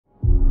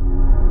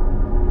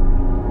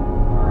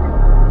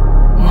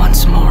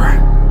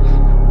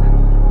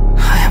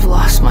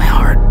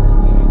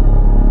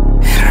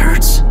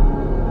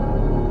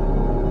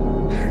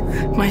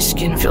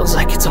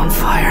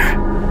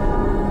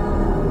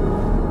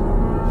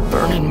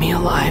wanted me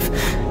alive,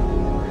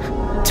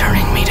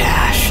 turning me to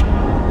ash.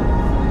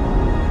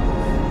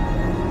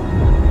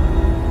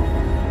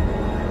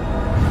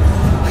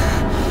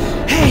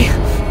 Hey!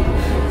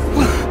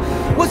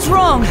 What's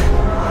wrong?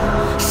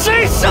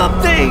 Say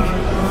something!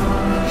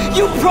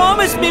 You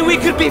promised me we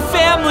could be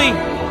family!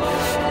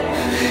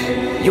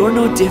 You're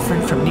no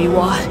different from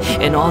𝘸𝘢𝘴𝘯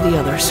and all the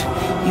others.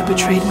 You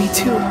betrayed me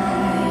too.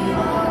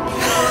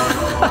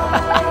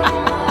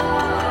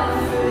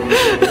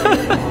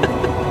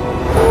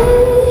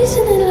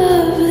 Isn't it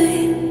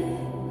lovely?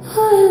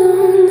 All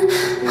alone,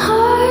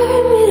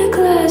 heart made of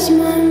glass,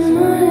 my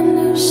mind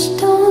of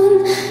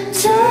stone.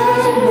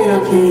 Time made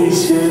of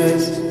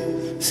pieces,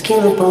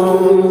 skin and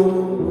bone.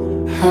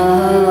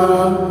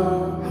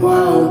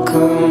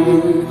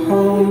 Welcome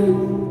home.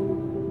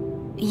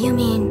 You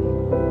mean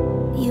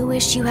you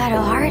wish you had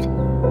a heart?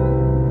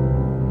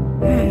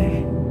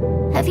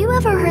 Have you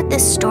ever heard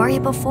this story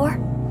before?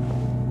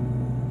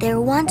 There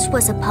once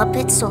was a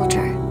puppet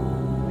soldier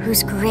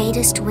whose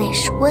greatest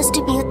wish was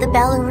to be with the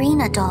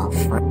ballerina doll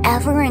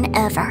forever and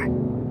ever.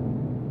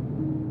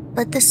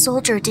 But the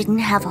soldier didn't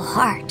have a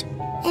heart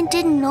and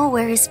didn't know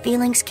where his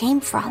feelings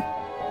came from.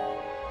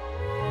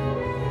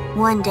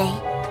 One day,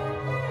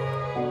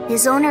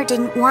 his owner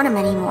didn't want him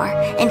anymore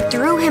and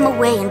threw him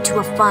away into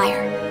a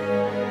fire.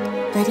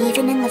 But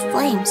even in the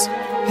flames,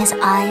 his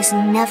eyes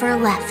never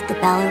left the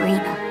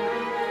ballerina.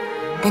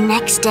 The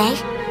next day,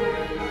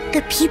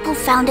 the people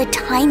found a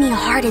tiny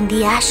heart in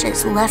the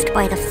ashes left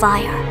by the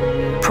fire.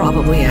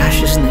 Probably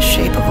ashes in the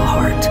shape of a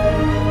heart.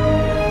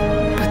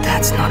 But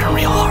that's not a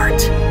real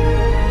heart.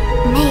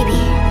 Maybe,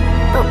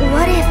 but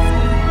what if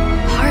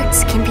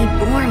hearts can be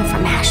born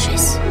from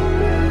ashes?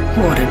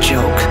 What a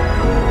joke.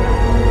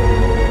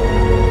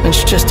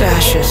 It's just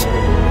ashes.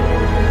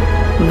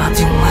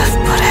 Nothing left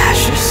but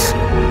ashes.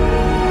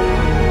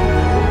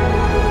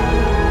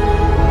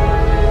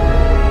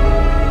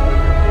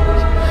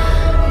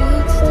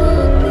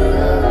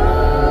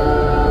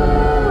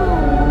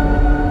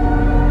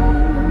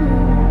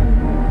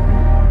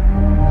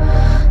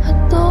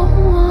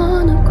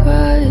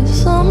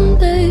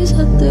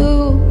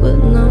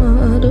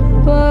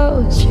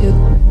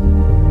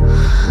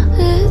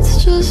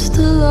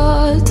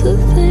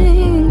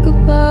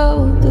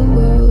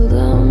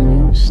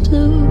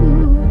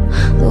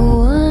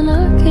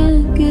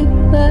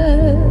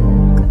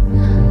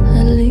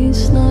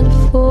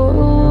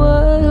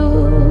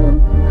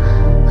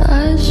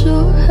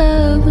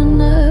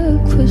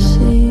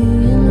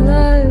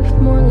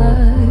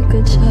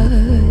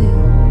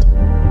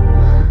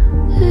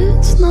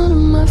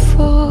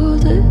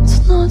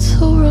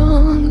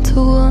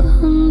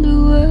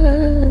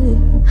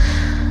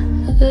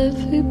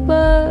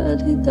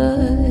 Everybody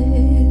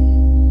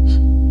dies,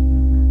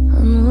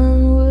 and when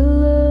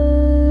will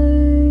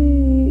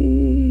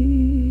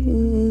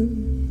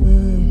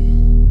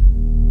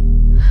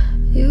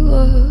you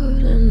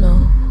wouldn't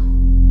know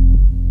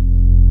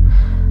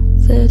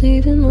that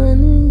even when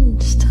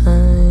it's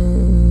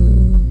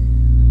time,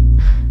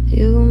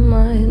 you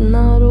might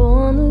not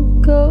wanna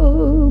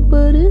go,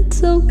 but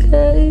it's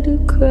okay to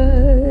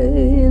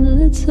cry,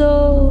 and it's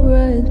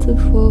alright to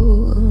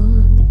fall.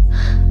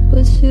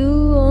 But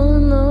you are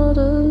not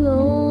alone.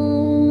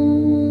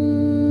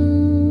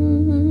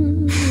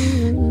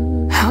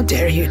 How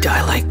dare you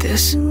die like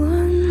this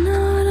and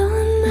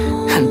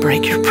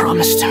break your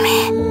promise to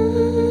me?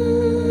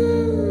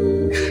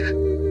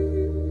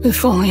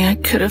 If only I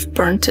could have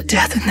burned to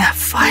death in that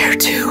fire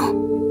too.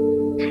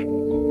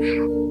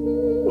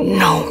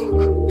 No.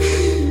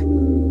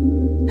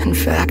 In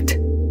fact,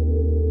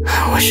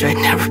 I wish I'd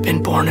never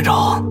been born at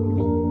all.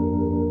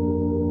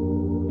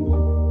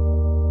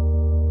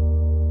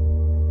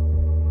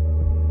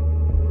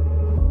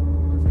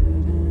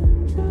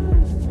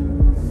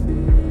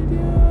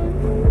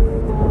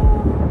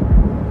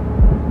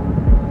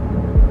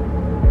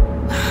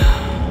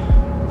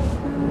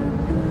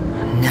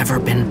 Never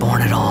been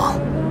born at all.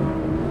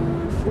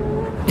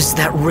 Is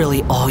that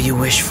really all you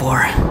wish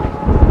for?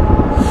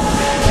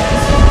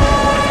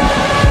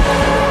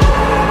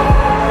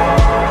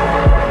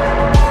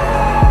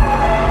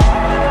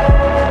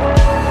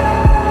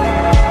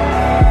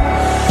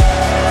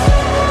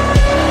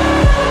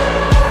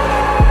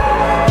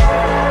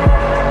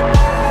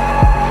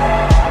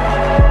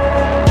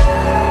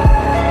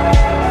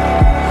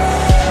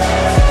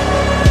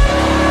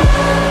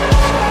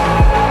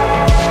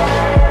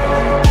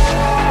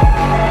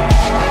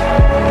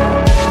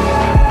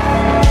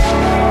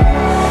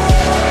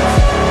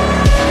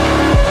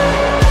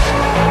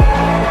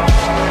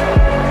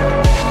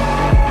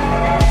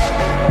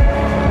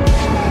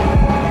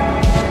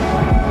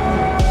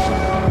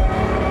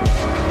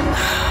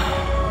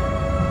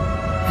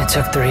 It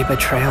took 3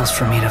 betrayals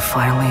for me to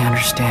finally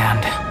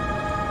understand.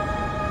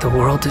 The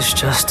world is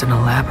just an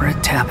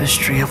elaborate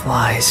tapestry of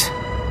lies.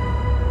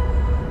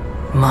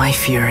 My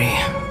fury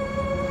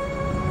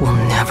will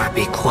never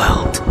be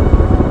quelled.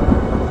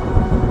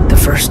 The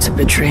first to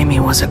betray me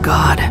was a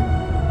god,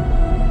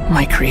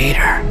 my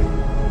creator,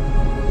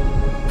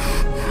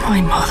 my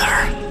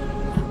mother.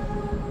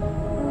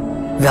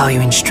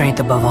 valuing strength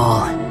above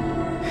all.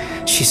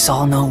 She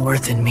saw no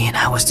worth in me and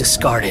I was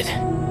discarded.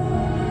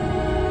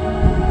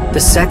 The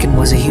second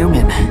was a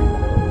human.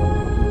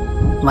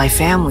 My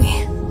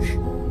family.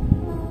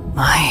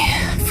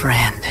 My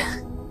friend.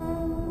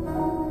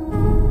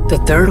 The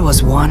third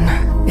was one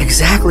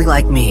exactly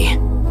like me.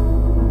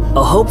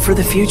 A hope for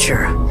the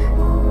future.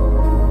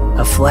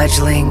 A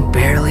fledgling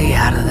barely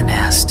out of the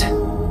nest.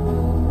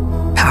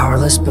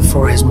 Powerless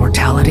before his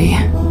mortality.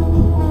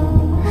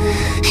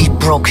 He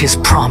broke his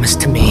promise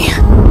to me.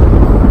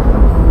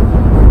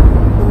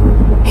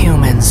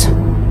 Humans,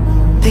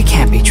 they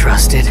can't be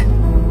trusted.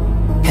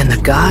 And the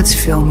gods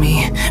fill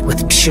me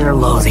with pure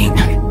loathing.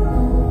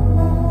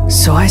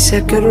 So I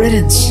said good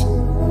riddance.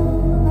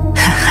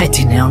 I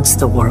denounce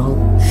the world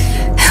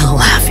and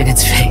laugh in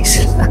its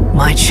face.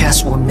 My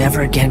chest will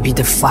never again be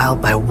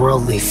defiled by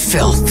worldly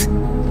filth.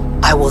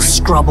 I will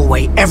scrub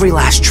away every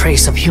last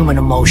trace of human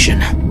emotion.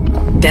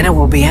 Then it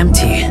will be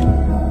empty,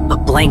 a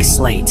blank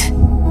slate,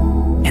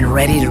 and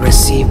ready to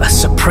receive a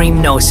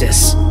supreme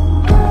gnosis,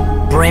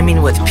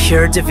 brimming with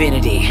pure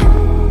divinity.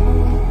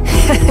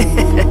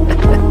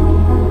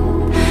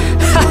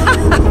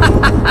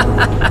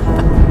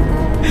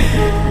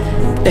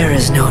 There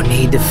is no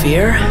need to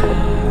fear.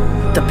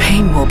 The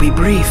pain will be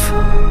brief.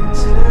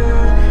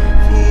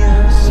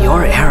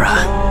 Your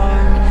era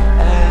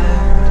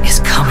is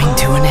coming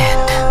to an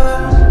end.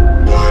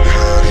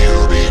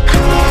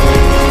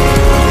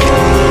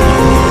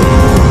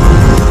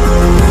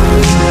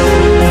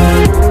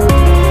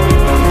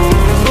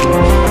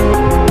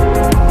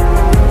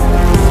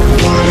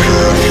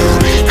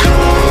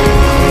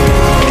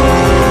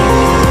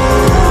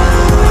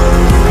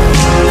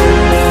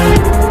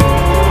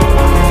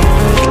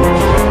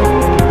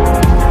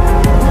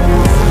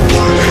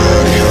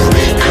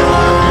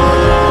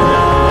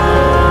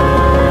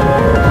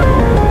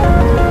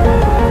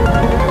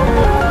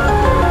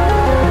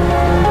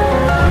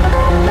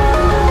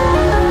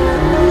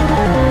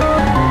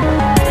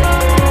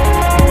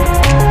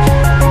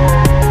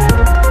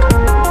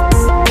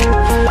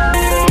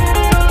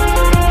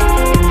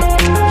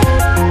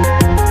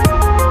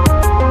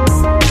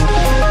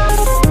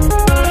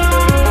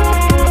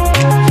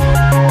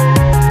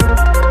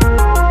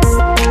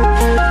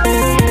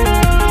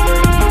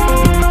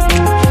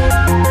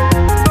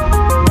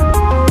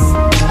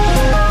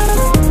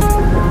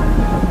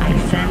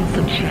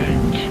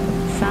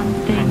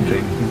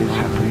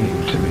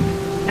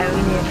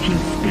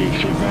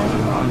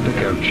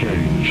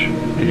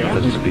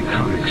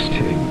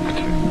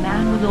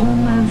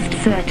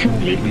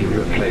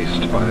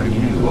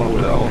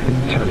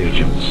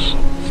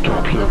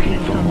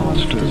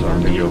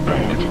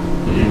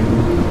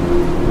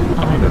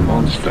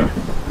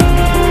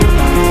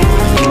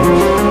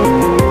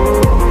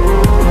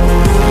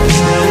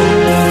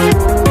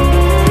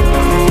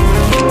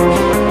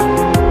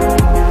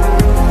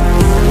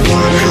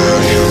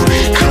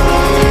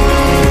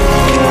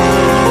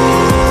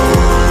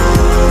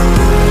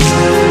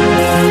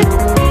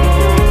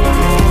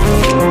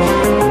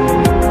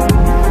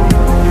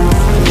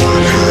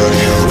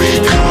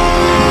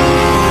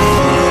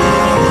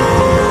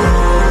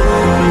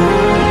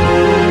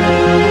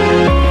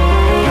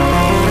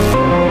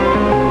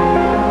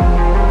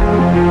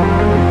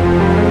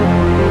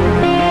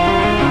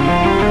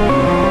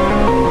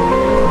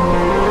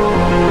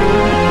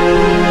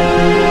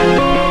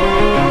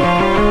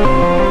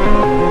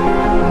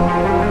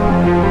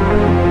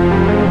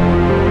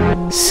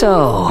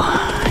 So,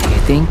 you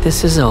think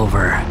this is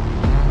over?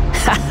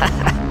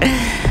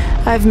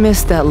 I've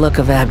missed that look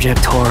of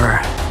abject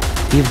horror.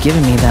 You've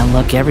given me that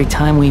look every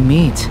time we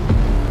meet.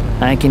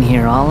 I can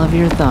hear all of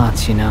your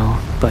thoughts, you know,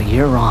 but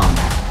you're wrong.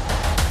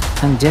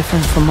 I'm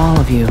different from all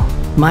of you.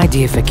 My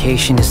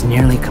deification is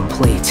nearly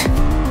complete.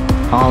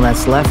 All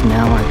that's left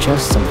now are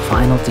just some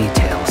final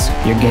details.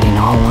 You're getting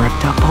all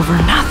worked up over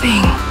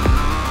nothing.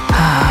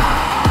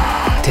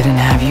 Didn't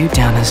have you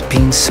down as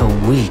being so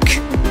weak.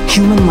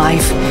 Human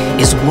life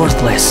is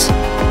worthless.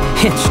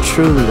 It's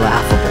truly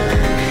laughable.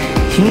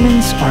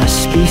 Humans are a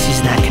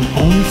species that can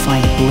only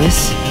find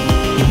bliss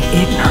in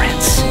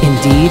ignorance.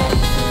 Indeed,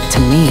 to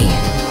me,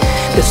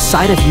 the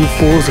sight of you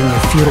fools and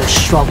your futile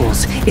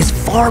struggles is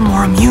far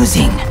more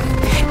amusing.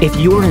 If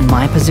you were in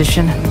my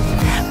position,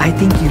 I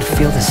think you'd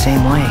feel the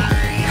same way.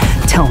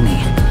 Tell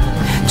me,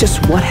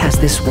 just what has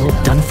this world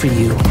done for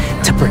you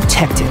to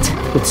protect it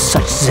with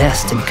such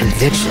zest and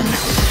conviction?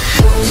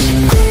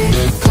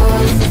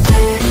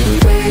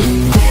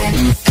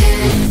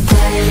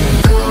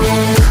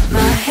 My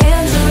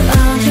hands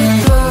around your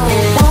throat,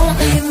 won't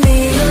leave me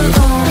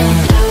alone.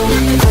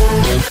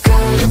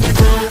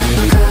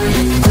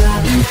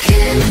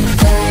 Can't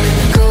let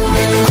go.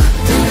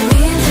 Don't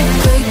mean to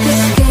break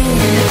this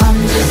game, I'm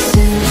just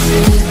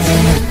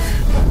sensitive.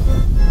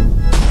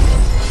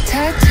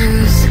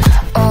 Tattoos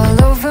all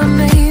over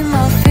me,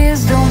 my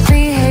fears don't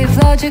behave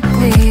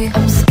logically.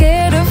 I'm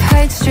scared of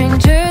heights,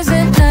 strangers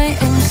at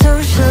night, and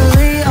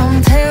socially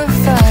I'm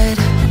terrified.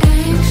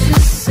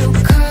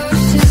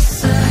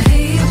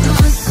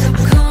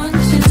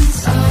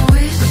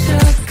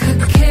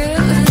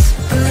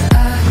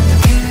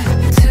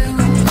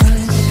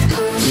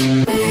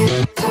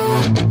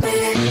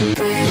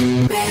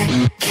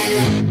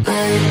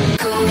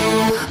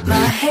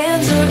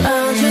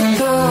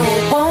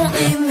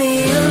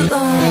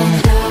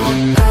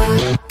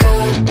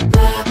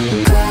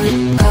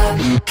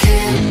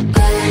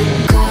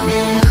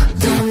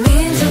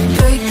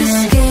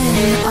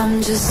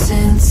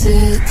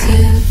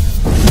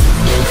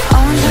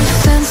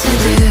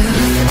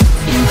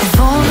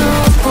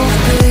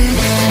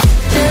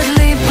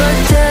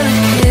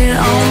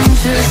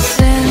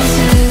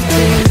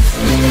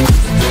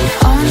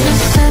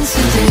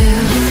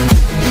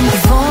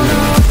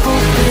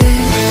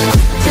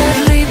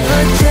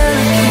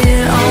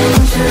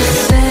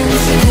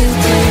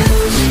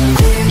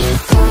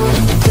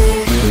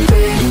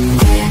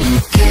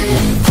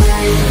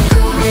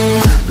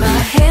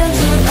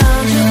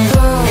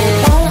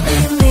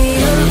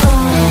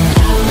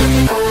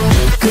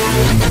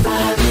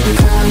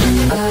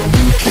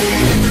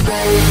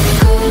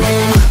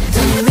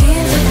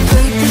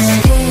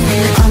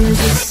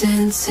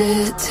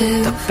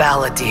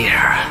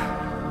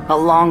 Balladeer, a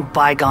long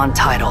bygone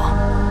title.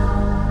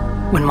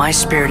 When my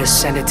spirit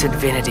ascended to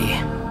divinity,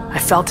 I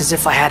felt as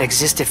if I had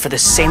existed for the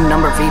same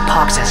number of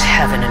epochs as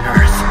heaven and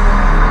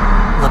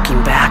earth.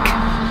 Looking back,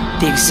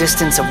 the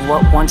existence of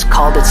what once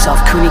called itself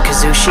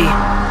Kuni-Kazushi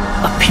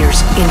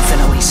appears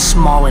infinitely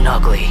small and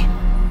ugly.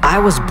 I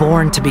was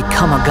born to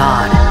become a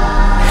god.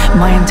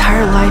 My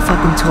entire life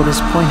up until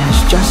this point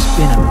has just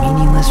been a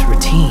meaningless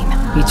routine.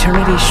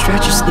 Eternity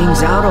stretches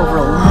things out over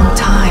a long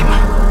time,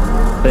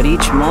 but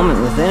each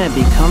moment within it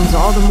becomes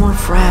all the more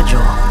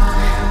fragile.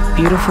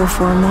 Beautiful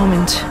for a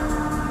moment,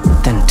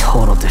 then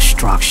total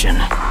destruction.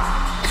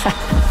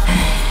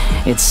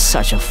 It's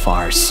such a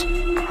farce.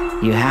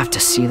 You have to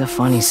see the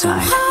funny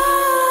side.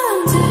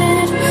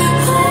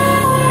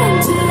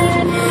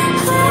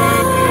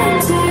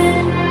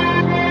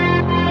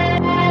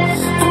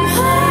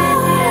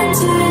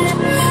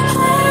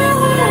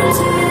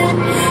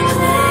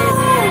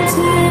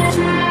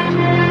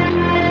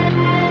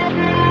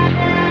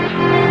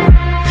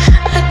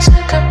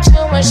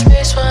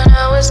 Space when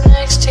I was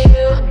next to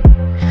you,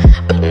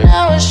 but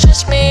now it's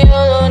just me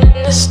alone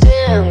in the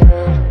stand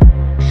room.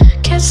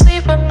 Can't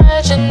sleep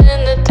imagining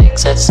the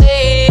things I'd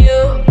say to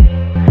you.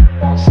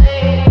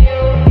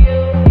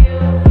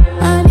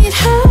 I need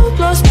help,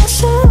 lost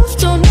myself,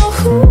 don't know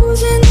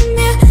who's in the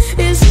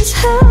mirror. Is this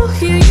hell?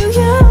 Hear you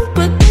yell,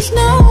 but there's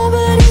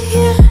nobody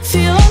here.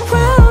 Feel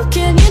unwell,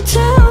 can you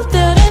tell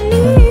that I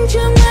need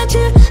you, my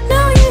dear?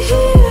 Now you're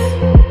here.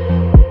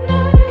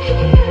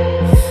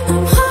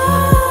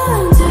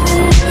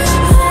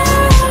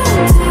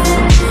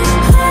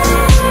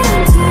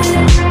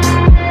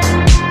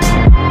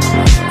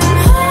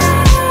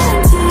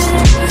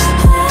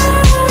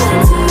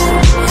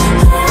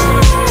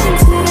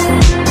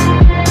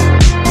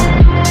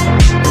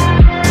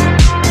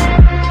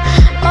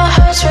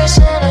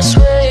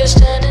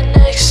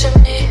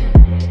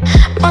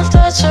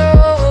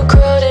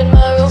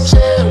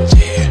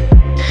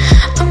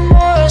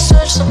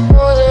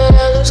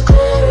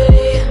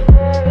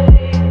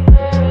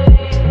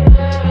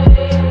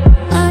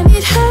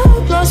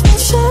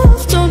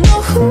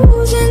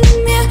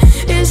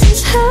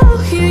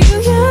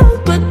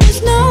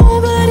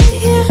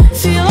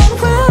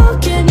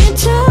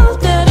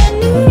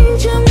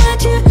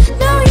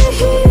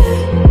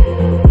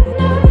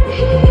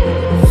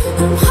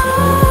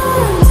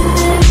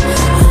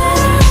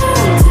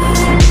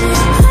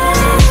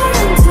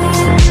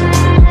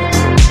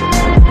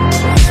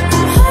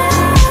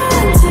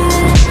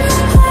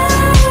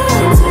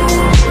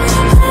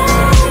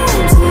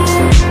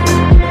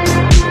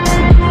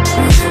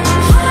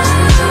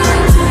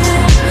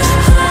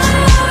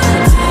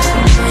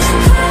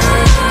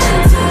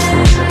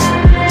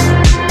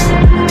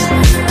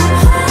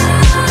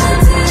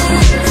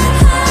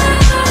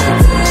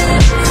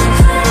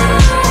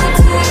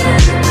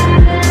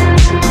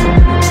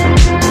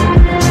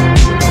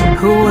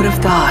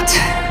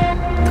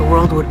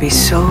 Would be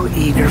so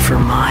eager for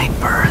my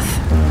birth.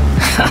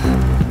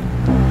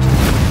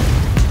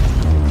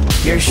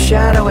 Your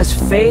shadow has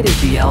faded,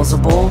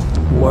 𝘸𝘢𝘳𝘵,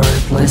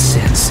 wordless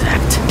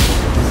insect.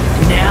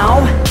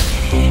 Now,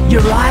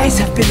 your eyes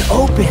have been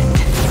opened.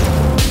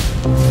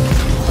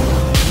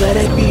 Let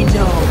it be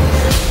known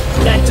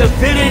that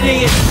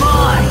divinity is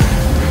mine.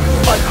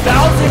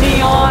 1,000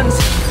 eons,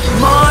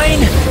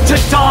 mine to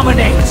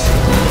dominate.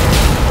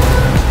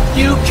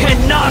 You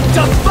cannot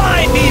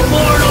defy me,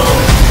 mortal!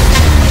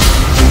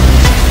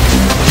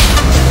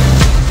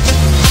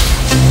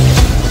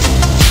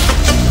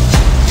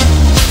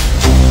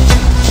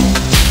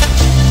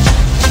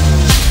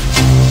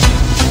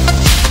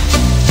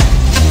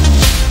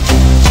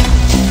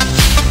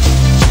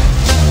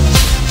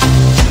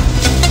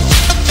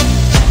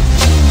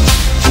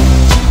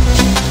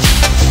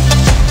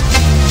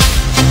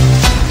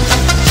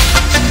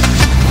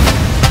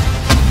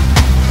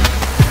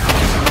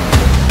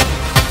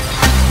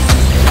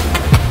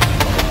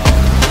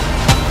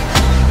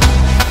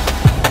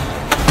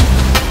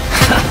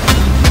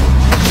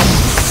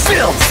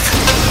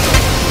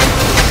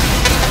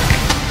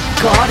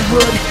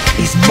 Godhood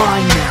is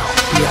mine now,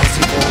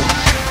 𝘸𝘢𝘳𝘵.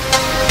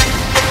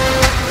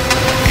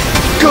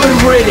 Good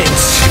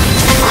riddance,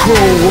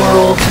 cruel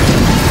world.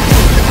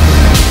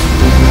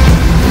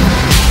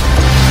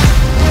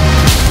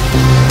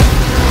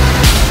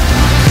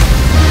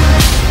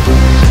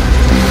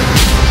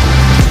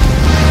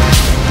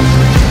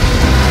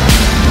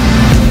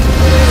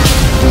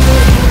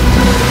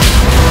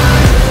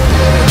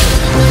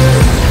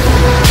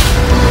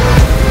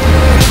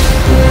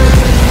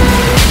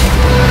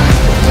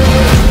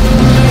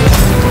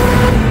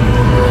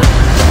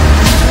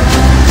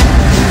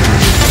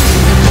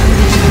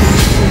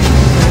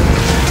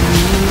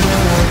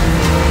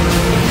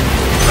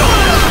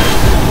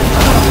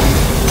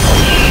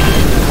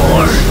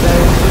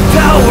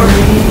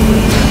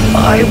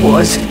 I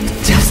was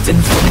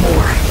destined for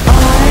more.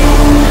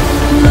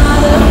 I'm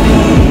not a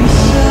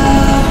piece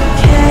of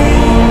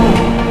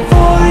cake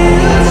for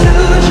you to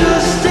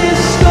just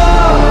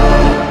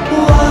discard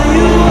while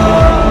you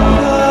walk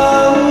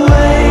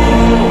away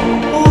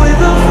with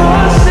a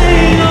frost.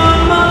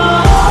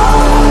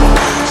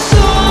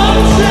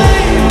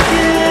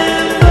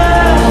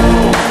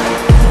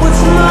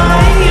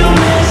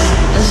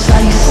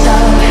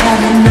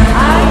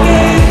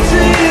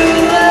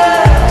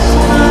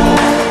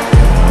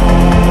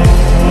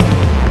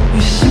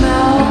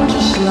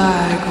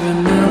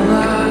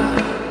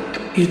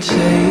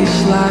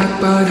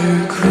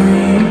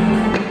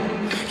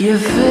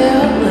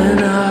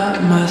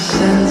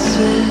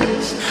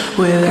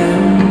 with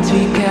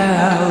empty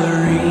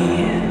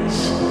calories.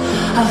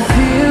 I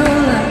feel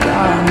like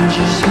I'm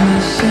just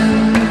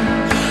missing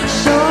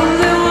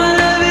something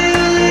whenever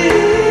you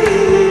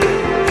leave.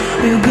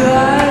 You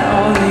got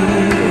all the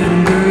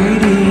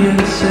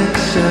ingredients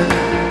except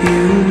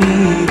you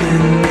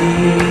needing me.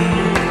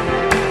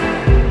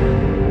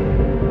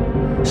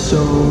 So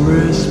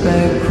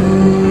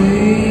respectfully,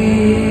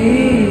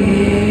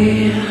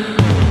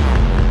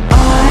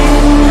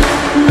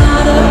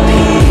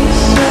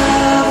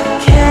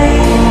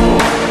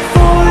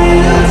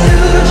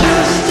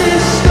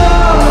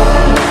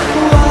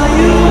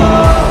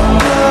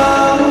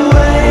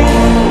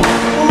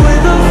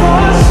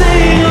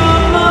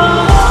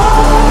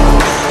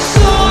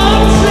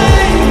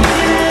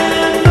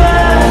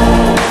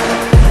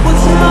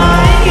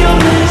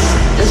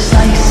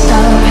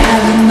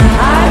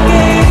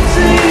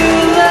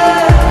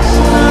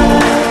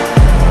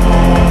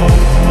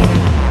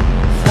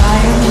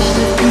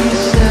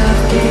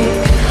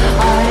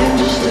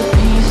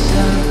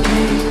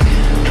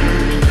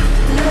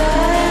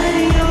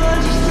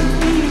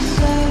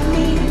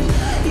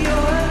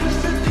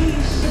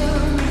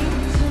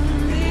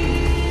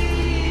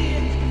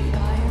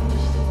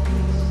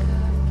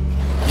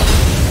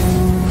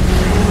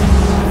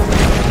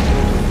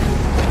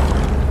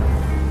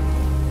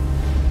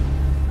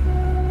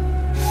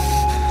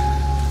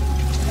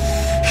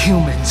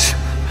 Humans.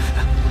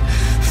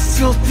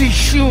 Filthy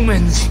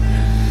humans.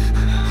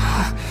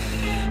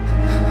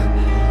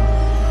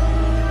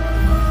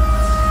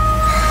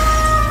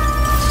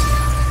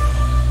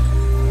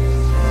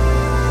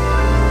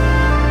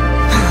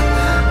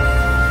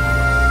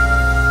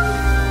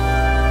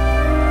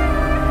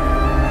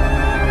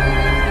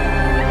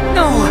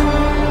 No!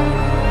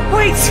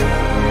 Wait!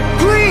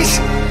 Please!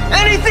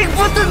 Anything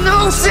but the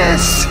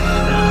noses!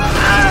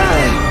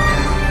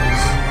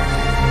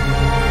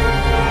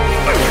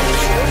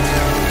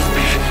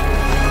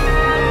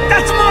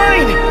 That's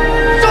mine!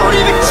 Don't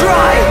even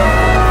try!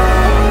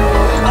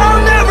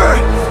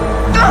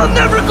 I'll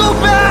never go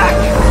back!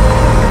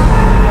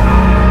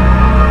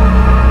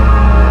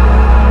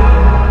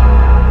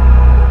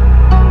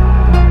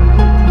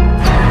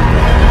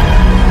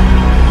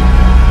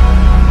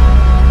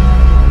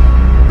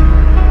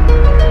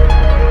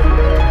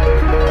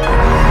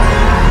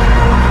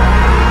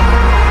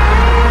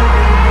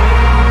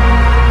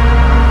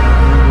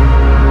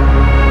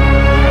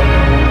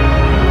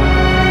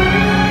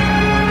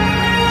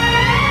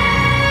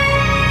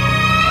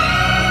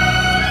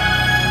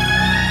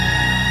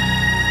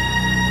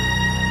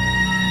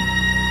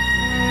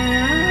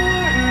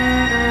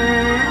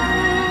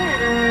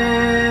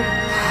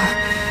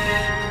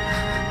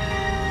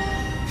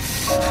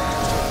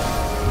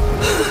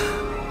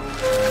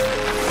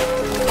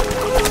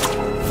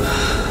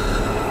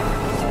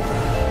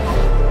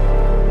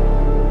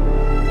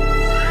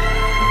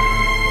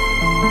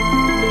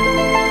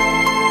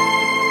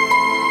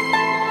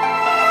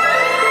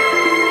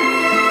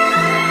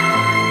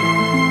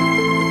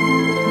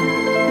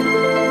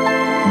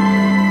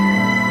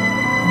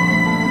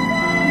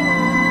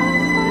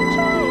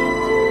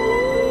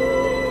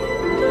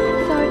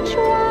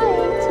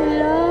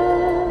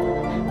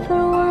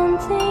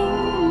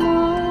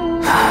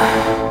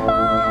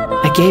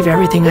 I gave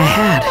everything I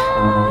had,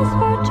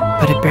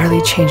 but it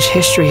barely changed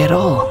history at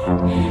all.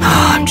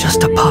 I'm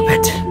just a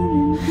puppet,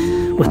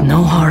 with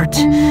no heart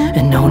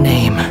and no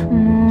name.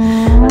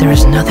 There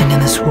is nothing in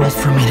this world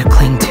for me to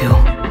cling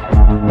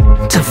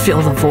to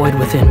fill the void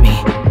within me,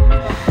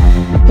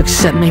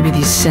 except maybe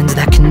these sins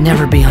that can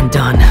never be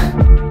undone.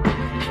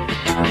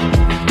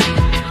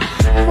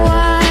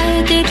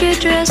 Why did you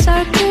dress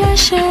our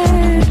pleasure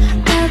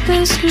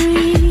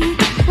purposely?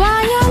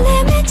 Why you're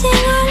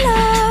limiting our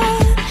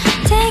love,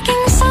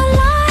 taking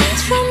sunlight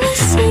from the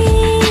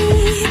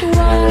sea?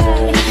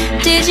 Why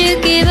did you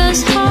give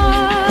us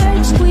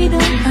hearts we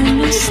don't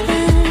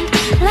understand?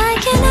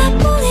 Like an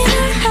apple in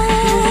our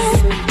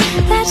hand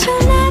that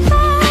you'll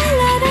never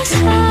let us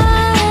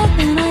have.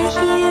 And I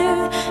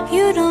hear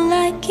you don't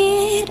like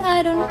it,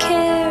 I don't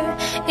care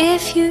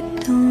if you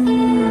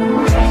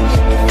don't.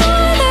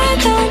 Father,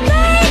 don't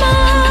blame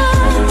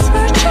us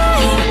for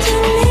trying to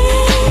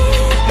live,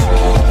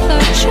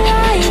 for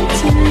trying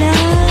to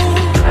love,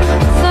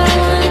 for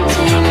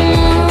wanting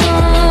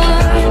more.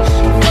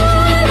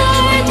 Father,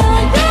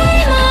 don't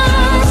blame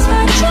us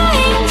for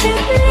trying to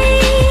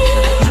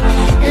bleed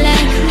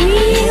like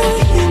real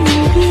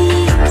human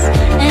beings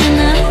and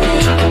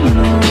nothing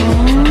more.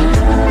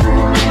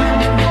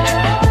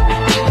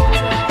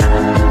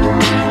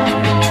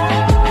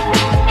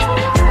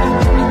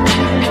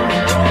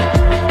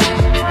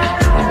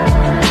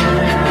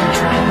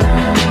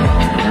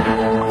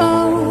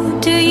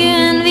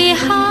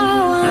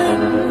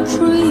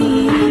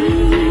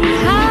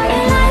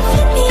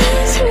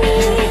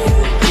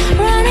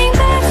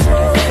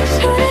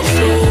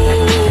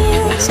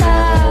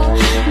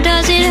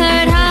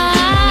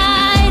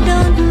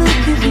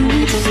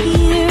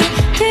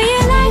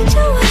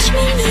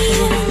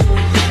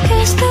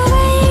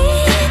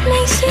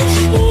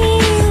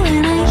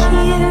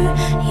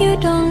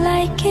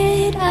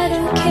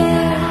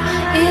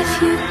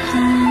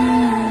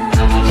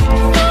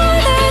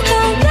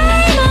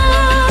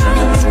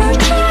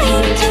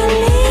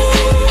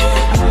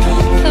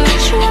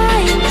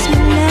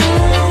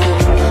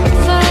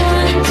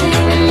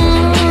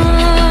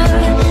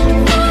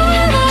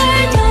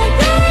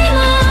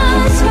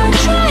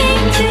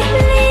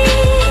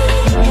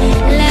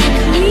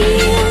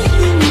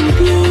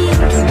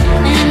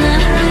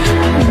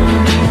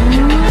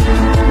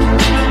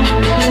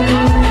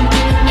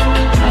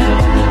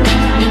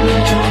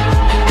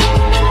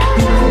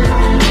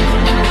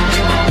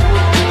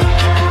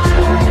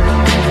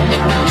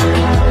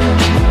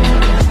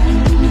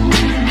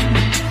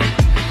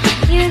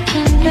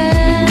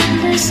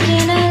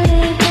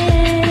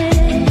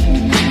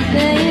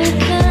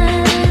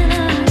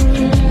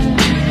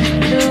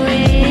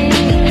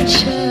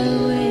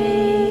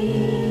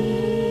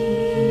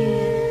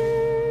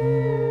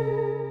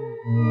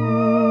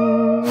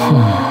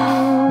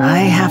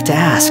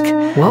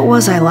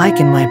 like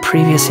in my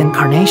previous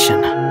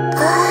incarnation?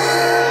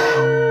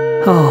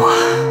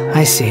 Oh,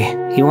 I see.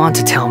 You want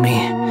to tell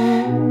me,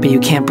 but you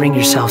can't bring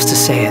yourselves to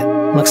say it.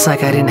 Looks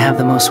like I didn't have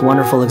the most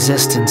wonderful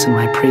existence in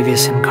my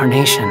previous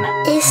incarnation.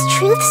 Is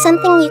truth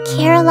something you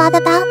care a lot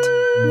about?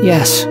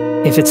 Yes,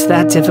 if it's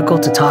that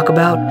difficult to talk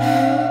about,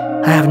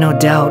 I have no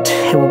doubt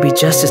it will be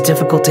just as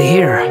difficult to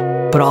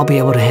hear, but I'll be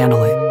able to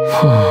handle it.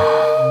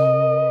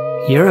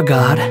 You're a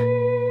god.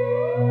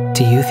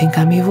 Do you think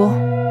I'm evil?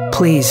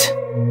 Please,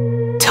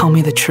 tell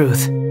me the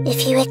truth.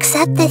 If you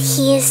accept that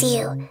he is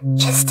you,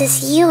 just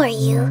as you are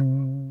you,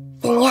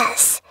 then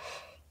yes,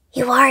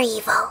 you are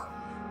evil.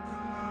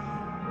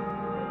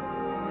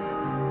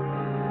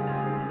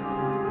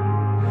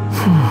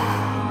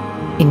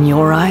 In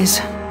your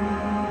eyes,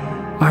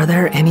 are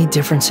there any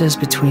differences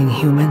between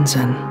humans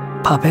and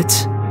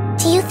puppets?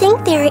 Do you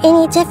think there are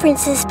any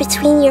differences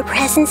between your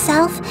present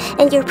self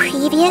and your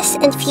previous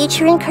and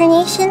future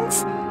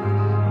incarnations?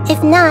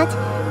 If not,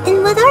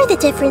 then what are the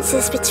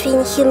differences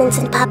between humans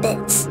and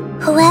puppets?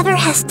 Whoever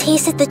has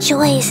tasted the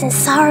joys and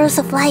sorrows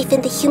of life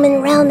in the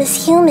human realm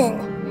is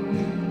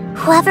human.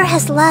 Whoever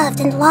has loved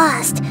and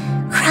lost,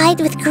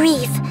 cried with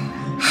grief,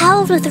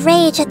 howled with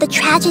rage at the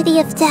tragedy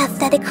of death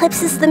that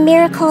eclipses the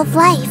miracle of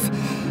life,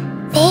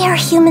 they are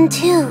human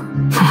too.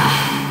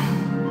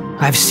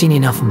 I've seen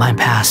enough of my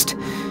past.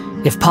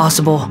 If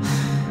possible,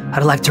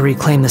 I'd like to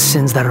reclaim the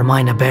sins that are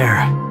mine to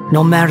bear.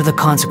 No matter the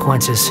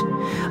consequences,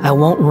 I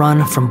won't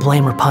run from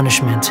blame or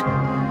punishment.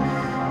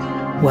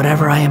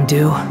 Whatever I am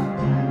due,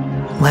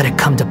 let it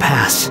come to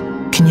pass.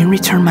 Can you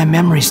return my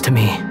memories to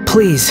me?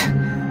 Please,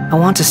 I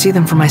want to see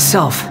them for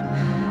myself.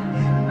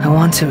 I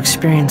want to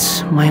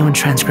experience my own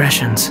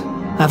transgressions.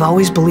 I've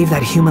always believed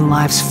that human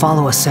lives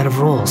follow a set of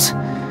rules,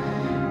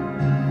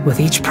 with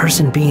each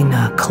person being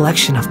a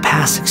collection of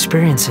past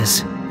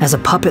experiences. As a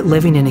puppet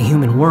living in a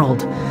human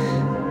world,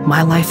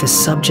 my life is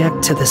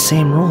subject to the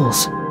same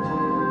rules.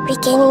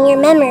 Regaining your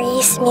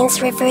memories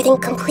means reverting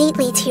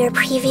completely to your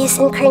previous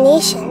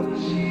incarnation.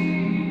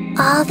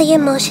 All the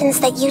emotions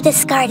that you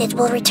discarded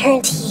will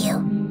return to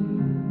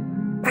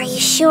you. Are you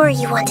sure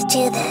you want to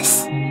do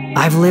this?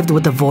 I've lived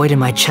with the void in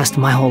my chest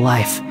my whole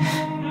life.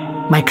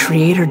 My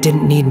creator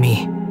didn't need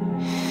me.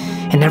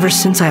 And ever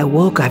since I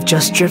awoke, I've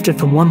just drifted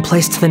from one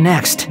place to the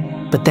next.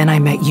 But then I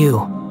met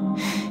you.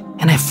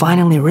 And I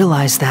finally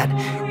realized that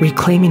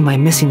reclaiming my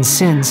missing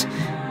sins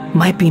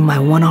might be my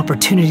one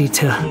opportunity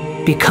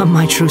to become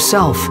my true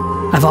self.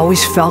 I've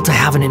always felt I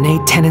have an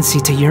innate tendency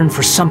to yearn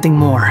for something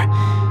more,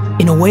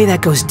 in a way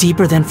that goes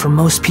deeper than for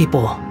most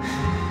people.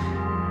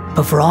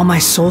 But for all my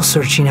soul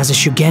searching as a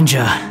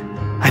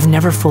𝘱𝘢𝘵, I've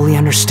never fully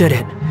understood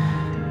it.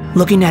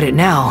 Looking at it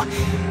now,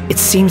 it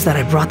seems that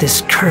I brought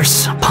this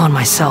curse upon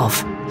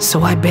myself.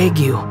 So I beg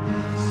you,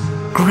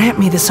 grant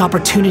me this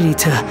opportunity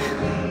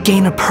to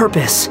gain a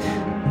purpose,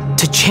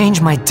 to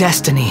change my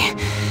destiny,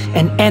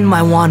 and end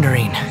my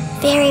wandering.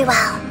 Very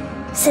well.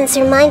 Since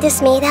your mind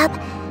is made up,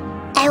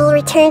 I will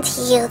return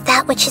to you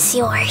that which is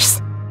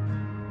yours.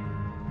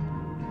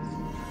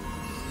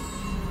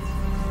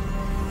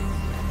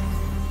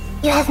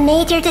 You have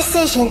made your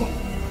decision.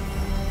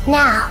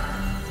 Now,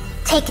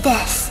 take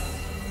this.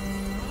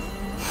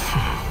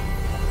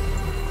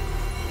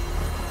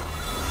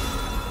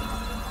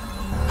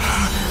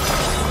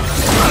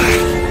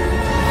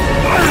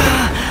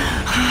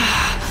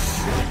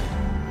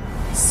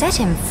 Set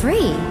him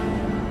free.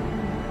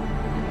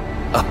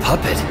 A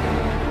puppet?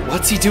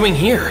 What's he doing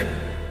here?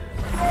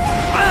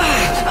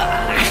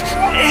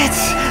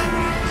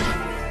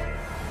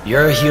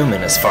 You're a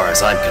human as far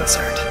as I'm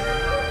concerned.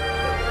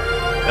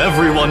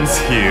 Everyone's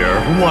here.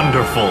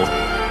 Wonderful.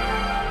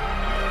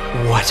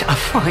 What a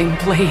fine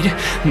blade.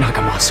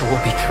 Nagamasa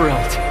will be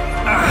thrilled.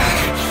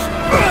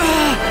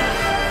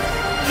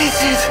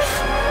 This is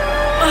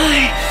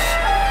my...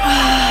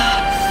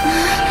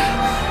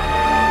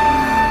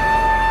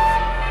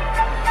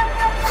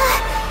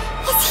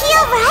 Is he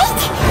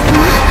alright?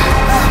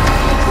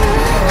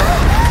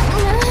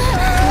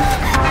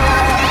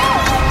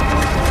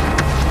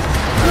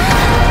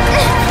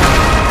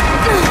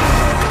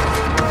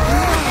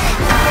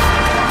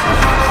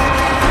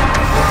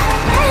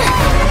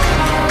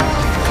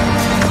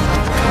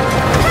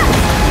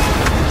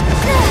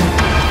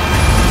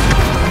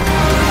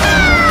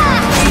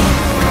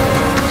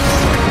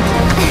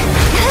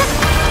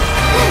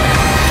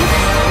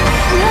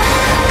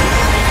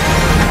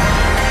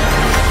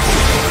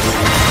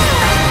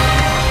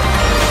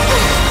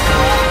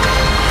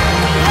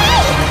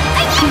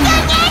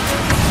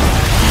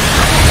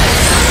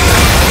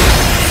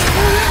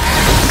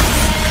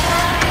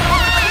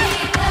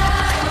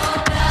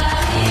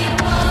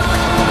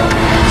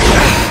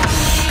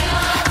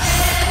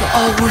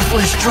 All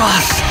worthless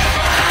dross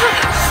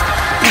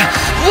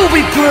will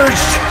be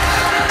purged.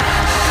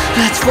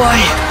 That's why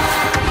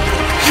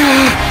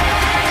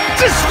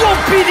this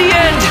won't be the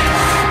end.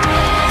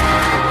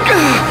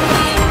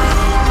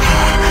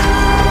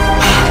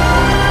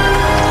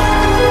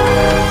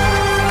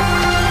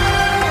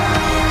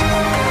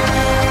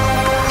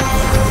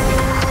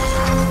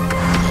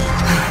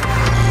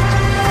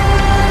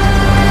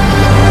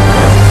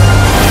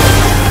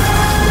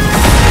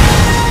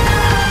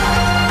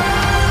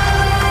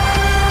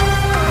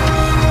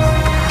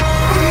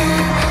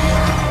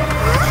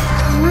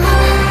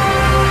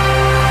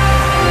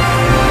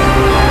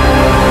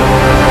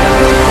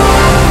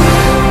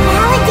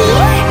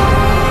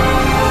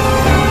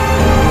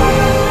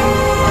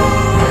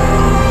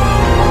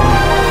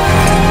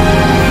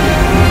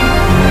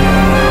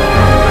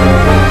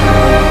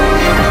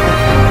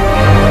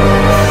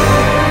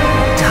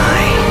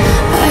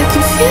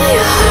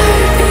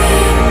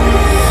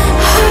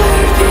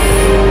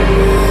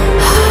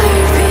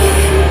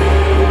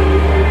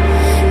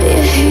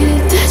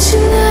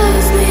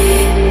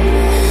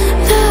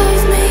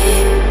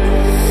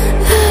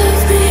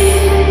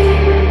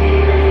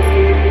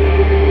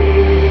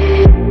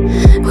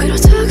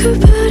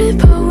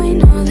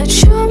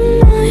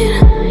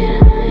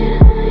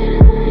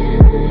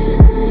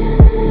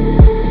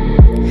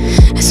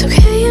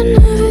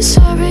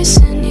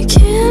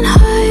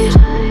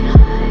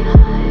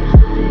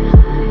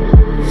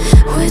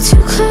 We're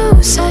too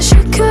close, I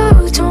should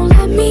go. Don't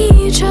let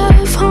me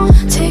drive home.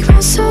 Take my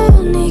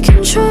soul, need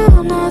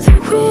control. Now that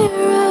we're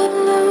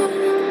alone,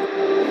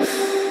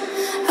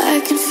 I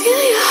can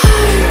feel your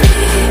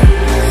heartbeat,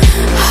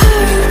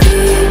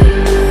 heartbeat,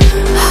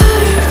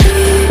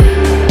 heartbeat.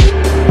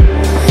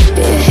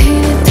 You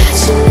hate it that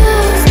you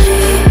love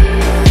me,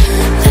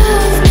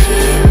 love me,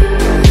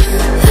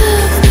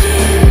 love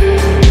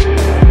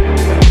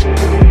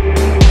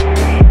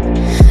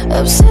me.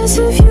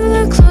 Obsessive, you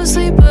look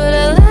closely, but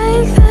I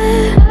like that.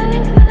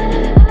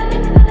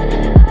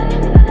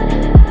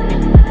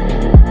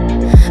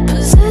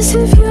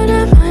 Possessive, you're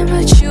not mine,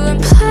 but you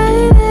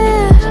imply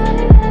that.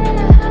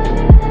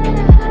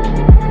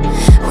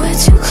 We're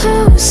too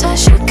close, I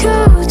should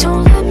go.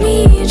 Don't let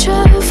me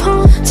drive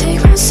home.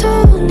 Take my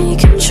soul, need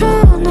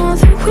control. Now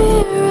that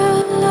we're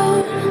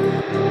alone,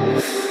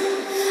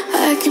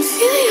 I can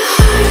feel your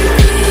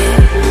heartbeat,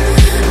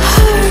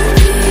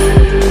 heartbeat,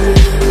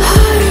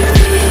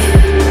 heartbeat.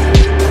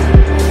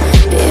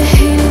 You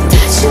hate it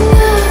that you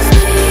love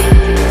me,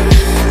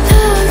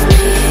 love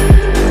me,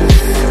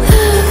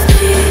 love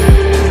me.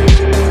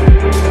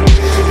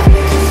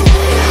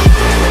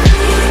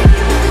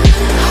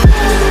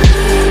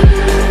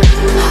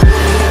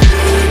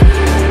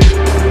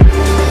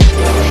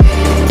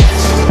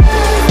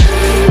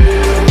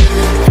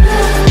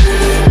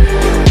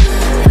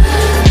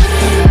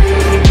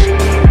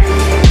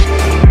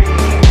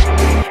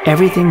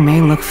 Everything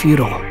may look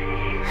futile,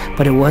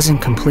 but it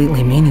wasn't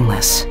completely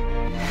meaningless.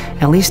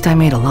 At least I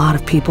made a lot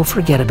of people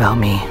forget about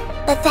me.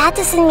 But that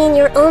doesn't mean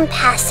your own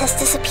past has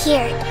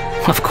disappeared.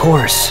 Of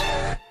course.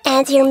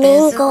 And your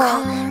main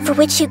goal, for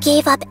which you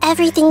gave up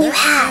everything you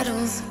had,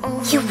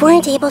 you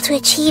weren't able to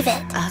achieve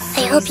it.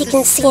 I hope you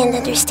can see and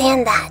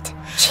understand that.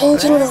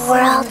 Changing the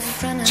world,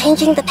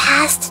 changing the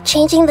past,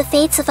 changing the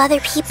fates of other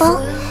people,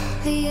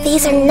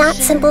 these are not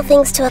simple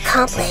things to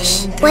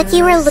accomplish. What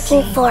you are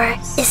looking for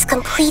is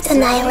complete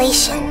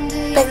annihilation.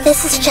 But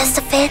this is just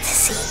a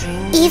fantasy.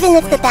 Even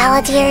if the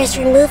balladeer is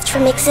removed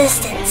from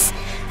existence,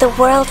 the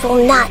world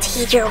will not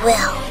heed your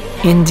will.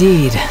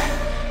 Indeed.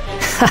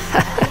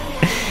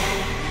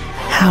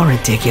 How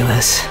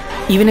ridiculous.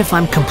 Even if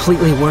I'm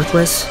completely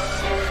worthless,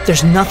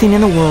 there's nothing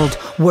in the world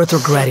worth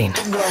regretting.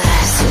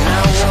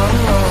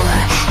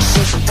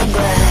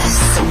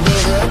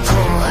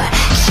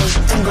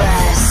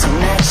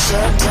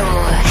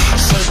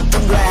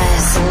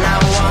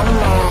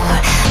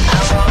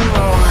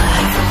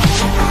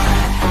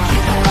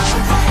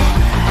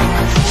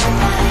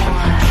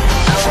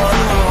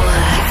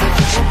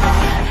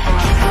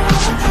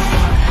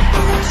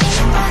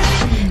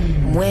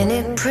 When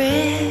it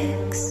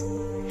pricks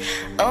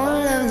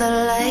all of the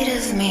light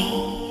of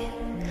me,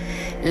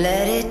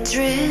 let it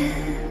drip,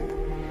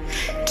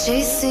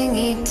 chasing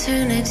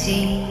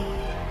eternity,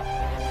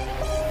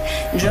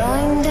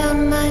 drawing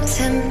down my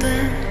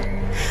temper,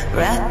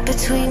 wrapped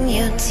between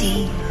your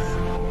teeth.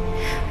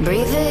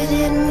 Breathe it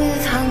in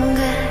with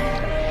hunger,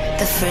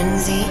 the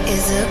frenzy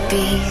is a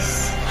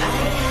beast.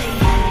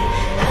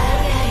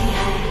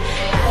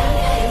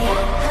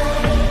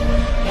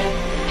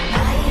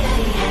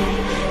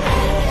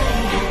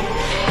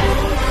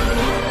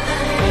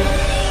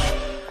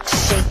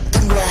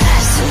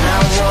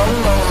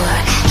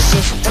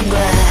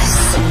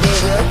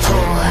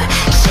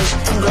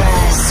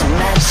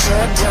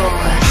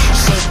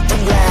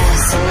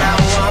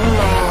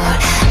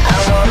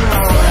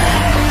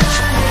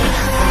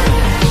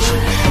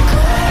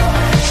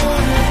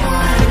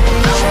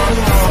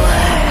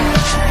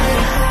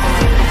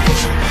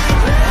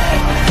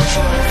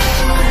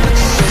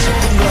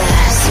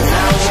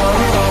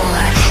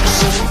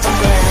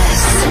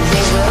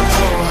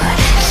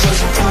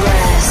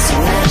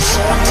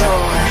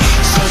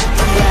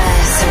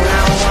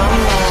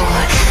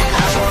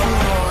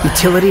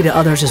 Utility to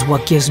others is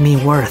what gives me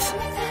worth.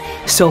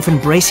 So if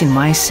embracing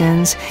my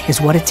sins is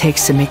what it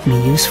takes to make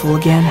me useful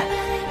again,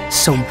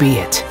 so be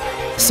it.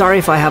 Sorry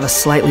if I have a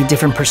slightly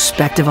different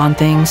perspective on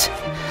things,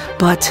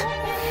 but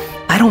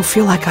I don't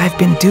feel like I've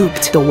been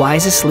duped. The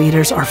wisest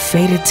leaders are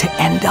fated to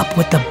end up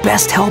with the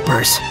best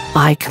helpers.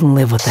 I can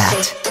live with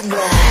that.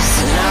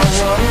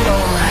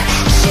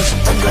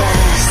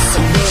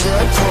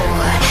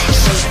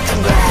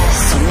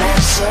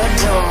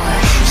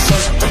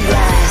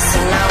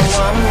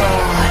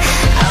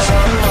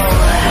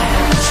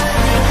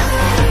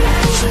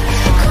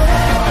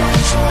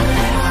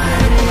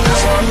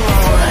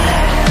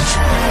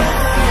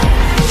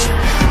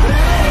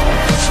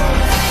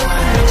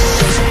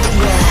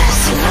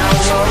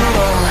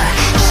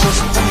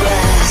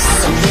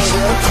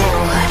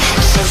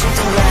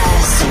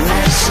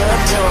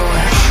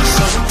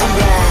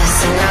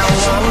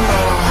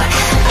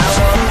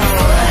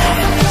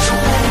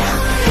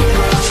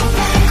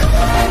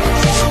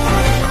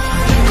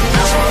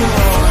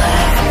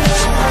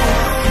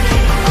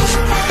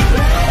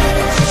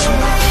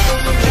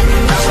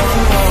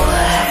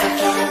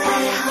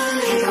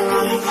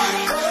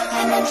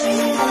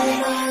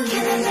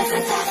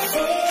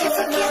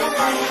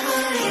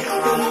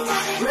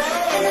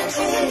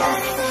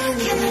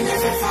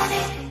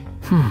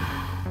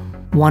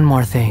 One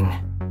more thing.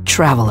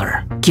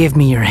 Traveler, give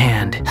me your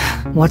hand.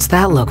 What's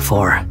that look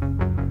for?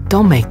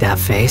 Don't make that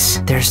face.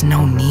 There's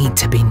no need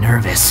to be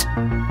nervous.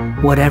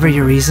 Whatever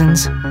your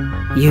reasons,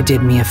 you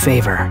did me a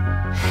favor.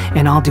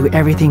 And I'll do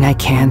everything I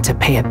can to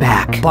pay it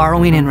back.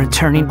 Borrowing and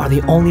returning are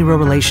the only real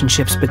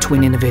relationships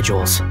between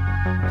individuals.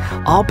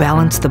 I'll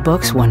balance the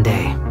books one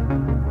day.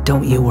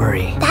 Don't you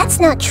worry. That's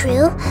not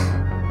true.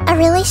 A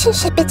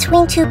relationship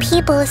between two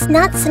people is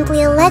not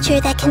simply a ledger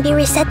that can be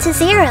reset to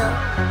zero.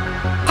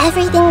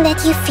 Everything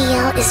that you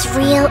feel is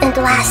real and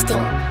lasting,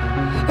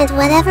 and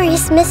whatever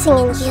is missing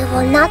in you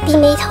will not be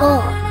made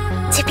whole.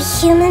 To be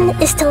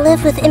human is to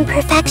live with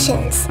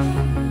imperfections.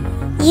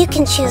 You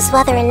can choose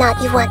whether or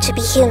not you want to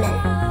be human.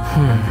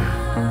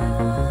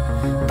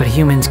 But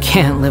humans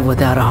can't live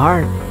without a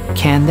heart,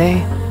 can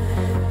they?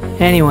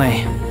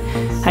 Anyway,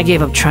 I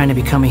gave up trying to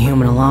become a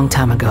human a long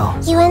time ago.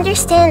 You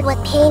understand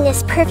what pain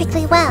is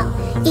perfectly well,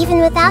 even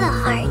without a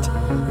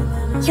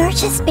heart. You're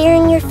just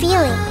bearing your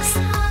feelings.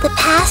 The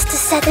past is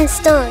set in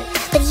stone,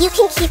 but you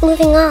can keep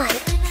moving on.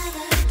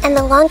 And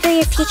the longer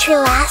your future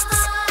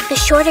lasts, the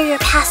shorter your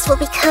past will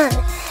become,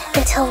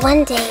 until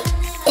one day,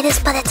 it is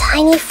but a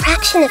tiny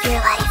fraction of your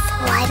life.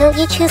 Why don't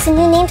you choose a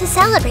new name to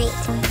celebrate?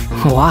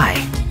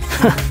 Why?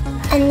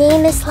 A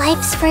name is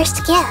life's first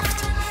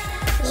gift.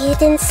 You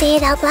didn't say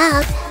it out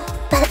loud,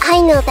 but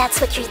I know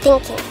that's what you're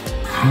thinking.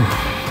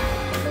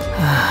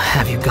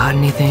 Have you got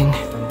anything?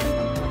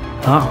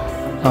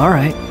 Oh,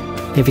 alright.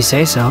 If you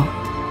say so.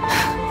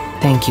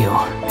 Thank you.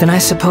 Then I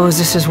suppose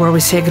this is where we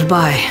say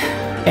goodbye.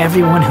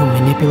 Everyone who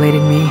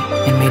manipulated me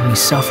and made me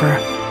suffer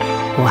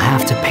will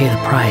have to pay the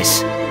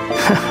price.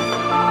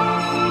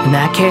 In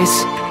that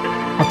case,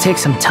 I'll take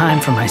some time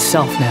for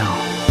myself now.